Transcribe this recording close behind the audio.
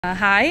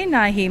Hi,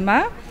 நான் Hema.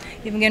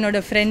 இவங்க என்னோட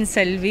friend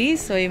Selvi.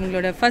 So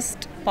இவங்களோட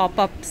first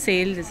pop-up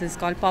sale. This is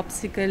called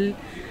Popsicle,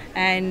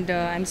 and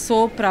I'm so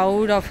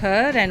proud of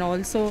her. And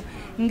also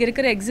இங்க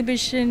இருக்கிற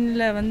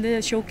எக்ஸிபிஷனில் வந்து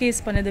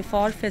ஷோகேஸ் பண்ணது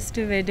ஃபார்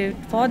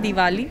ஃபார்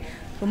Diwali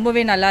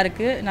ரொம்பவே நல்லா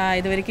இருக்கு. நான்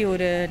இது வரைக்கும்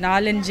ஒரு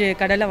 4-5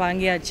 கடலை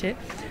வாங்கியாச்சு.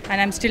 And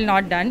I'm still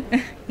not done.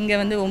 இங்கே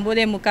வந்து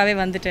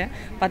 9:45 வந்துட்டேன்.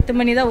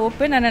 10 மணி தான்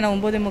ஓப்பன், ஆனால் நான்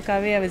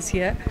 9:45 I was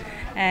here.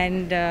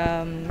 And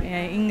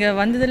இங்கே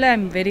வந்ததில்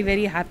I'm very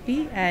very happy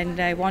and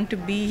I want to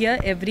be here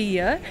every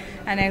year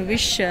and I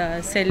wish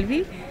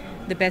Selvi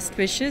the best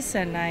wishes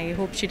and I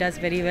hope she does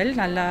very well.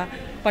 நல்லா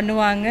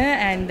பண்ணுவாங்க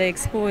and the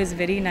expo is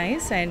very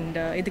nice and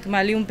இதுக்கு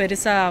மேலேயும்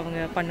பெருசாக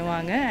அவங்க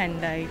பண்ணுவாங்க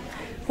and I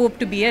hope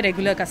to be a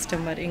regular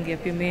customer. இங்கே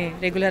எப்பயுமே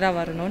ரெகுலராக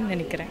வரணும்னு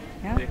நினைக்கிறேன்.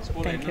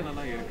 தேங்க்யூ.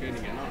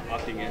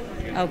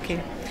 ஓகே,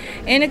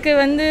 எனக்கு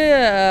வந்து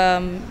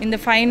இந்த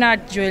ஃபைன்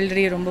ஆர்ட்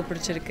ஜுவல்லரி ரொம்ப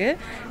பிடிச்சிருக்கு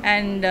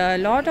அண்ட்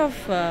லாட்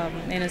ஆஃப்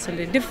என்ன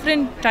சொல்லு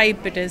டிஃப்ரெண்ட்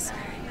டைப் இட் இஸ்.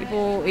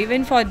 இப்போது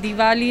even for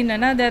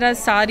திவாலின்னா there are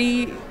sorry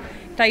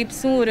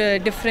டைப்ஸும் ஒரு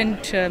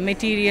டிஃப்ரெண்ட்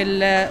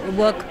மெட்டீரியலில்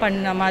ஒர்க்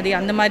பண்ண மாதிரி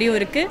அந்த மாதிரியும்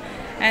இருக்குது.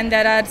 And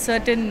there are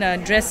certain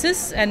dresses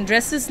and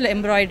dressesல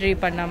embroidery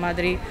பண்ண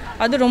மாதிரி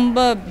அது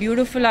ரொம்ப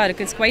பியூட்டிஃபுல்லாக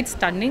இருக்குது. It's quite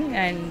stunning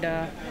and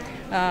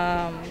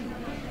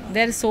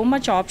there is so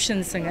much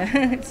options.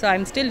 So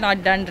I'm still not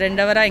done.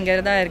 2 hour இங்கே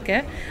தான்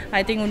இருக்கேன்.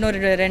 I think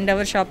இன்னொரு 2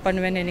 hour ஷாப்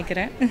பண்ணுவேன்னு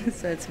நினைக்கிறேன்.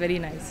 So it's very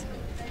nice.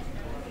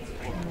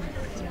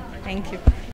 Thank you.